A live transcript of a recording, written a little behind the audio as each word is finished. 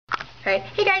Alright,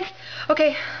 hey guys!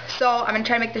 Okay, so I'm going to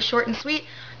try to make this short and sweet.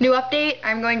 New update,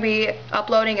 I'm going to be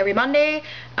uploading every Monday.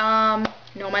 No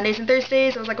Mondays and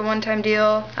Thursdays. It was like a one-time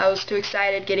deal. I was too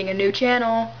excited getting a new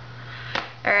channel.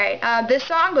 Alright, this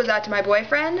song goes out to my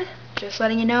boyfriend. Just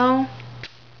letting you know.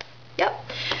 Yep.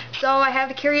 So I have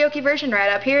the karaoke version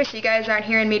right up here, so you guys aren't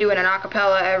hearing me doing an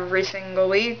acapella every single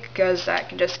week, because that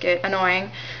can just get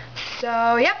annoying.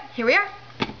 So, yep, here we are.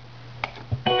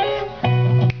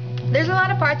 There's a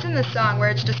lot of parts in this song where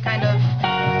it's just kind of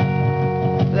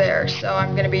there, so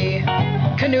I'm going to be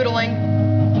canoodling.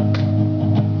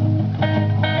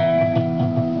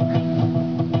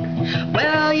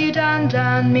 Well, you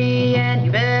done me, and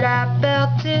you bet I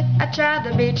felt it. I tried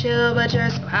to be chill, but you're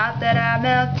so hot that I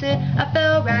melted. I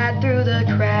fell right through the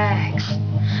cracks.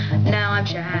 Now I'm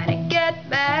trying to get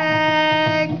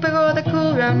back before the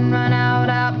cool run out.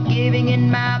 I'll be giving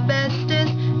in my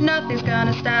bestest. Nothing's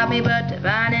gonna stop me but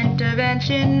divine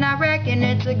intervention. I reckon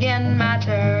it's again my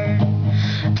turn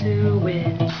to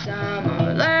win some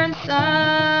or learn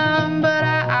some, but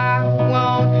I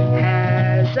won't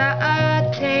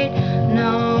hesitate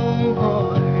no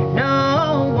more,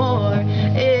 no more.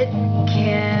 It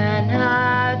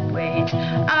cannot wait.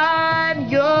 I'm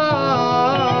yours.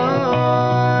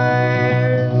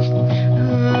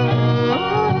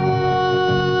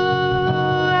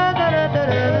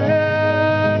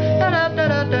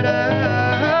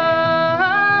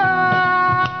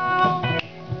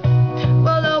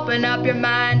 Well, open up your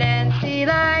mind and see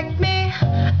like me.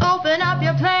 Open up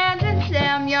your plans and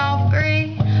damn, you're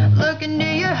free. Look into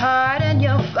your heart and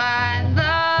you'll find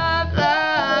love,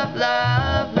 love,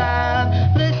 love, love.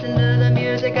 Listen to the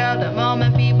music of the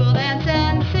moment, people dance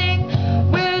and sing.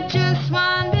 We're just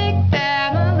one big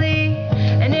family,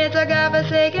 and it's our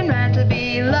God-forsaken right to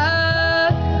be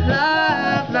loved,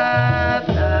 loved, loved,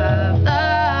 loved, loved.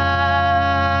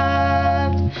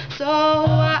 So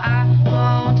I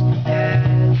won't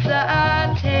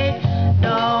hesitate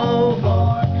no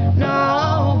more,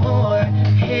 no more.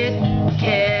 It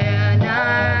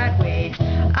cannot wait.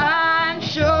 I'm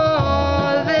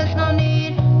sure there's no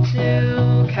need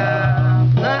to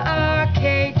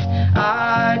complicate.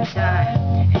 Our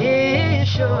time is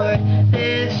short.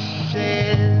 This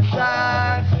is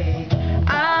our fate.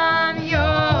 I'm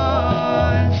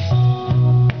yours.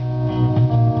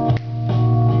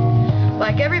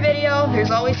 Like every video,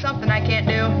 there's always something I can't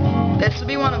do. This will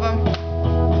be one of them.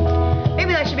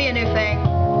 Maybe that should be a new thing.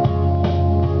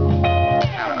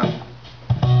 I don't know.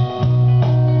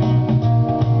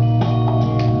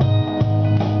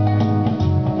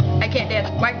 I can't dance.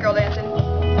 White girl dancing.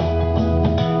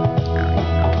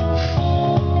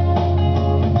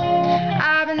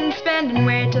 I've been spending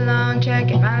way too long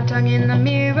checking my tongue in the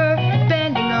mirror,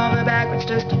 bending over backwards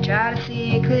just to try to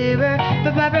see clearer,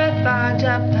 but my breath fogged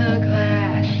up the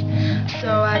glass.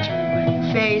 So I drew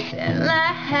my face and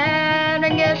laughed. And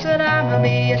guess what I'ma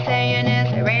be saying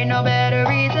is there ain't no better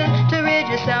reason to rid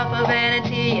yourself of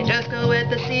vanity and just go with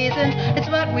the seasons. It's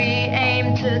what we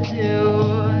aim to do.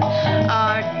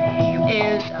 Our name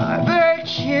is our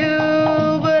virtue,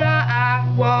 but I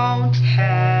won't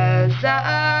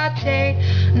hesitate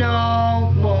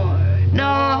no more,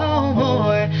 no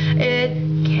more. It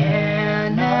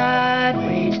cannot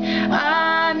wait.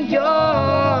 I'm yours.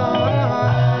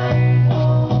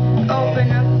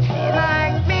 Open up and see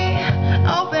like me.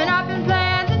 Open up and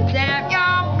plans and damn,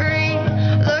 you're free.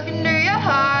 Look into your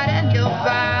heart and you'll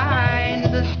find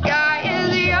the sky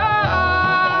is yours.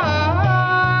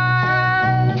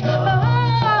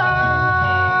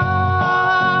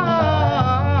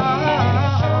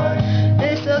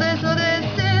 Oh, this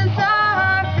is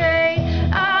our fate.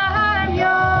 I'm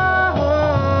yours.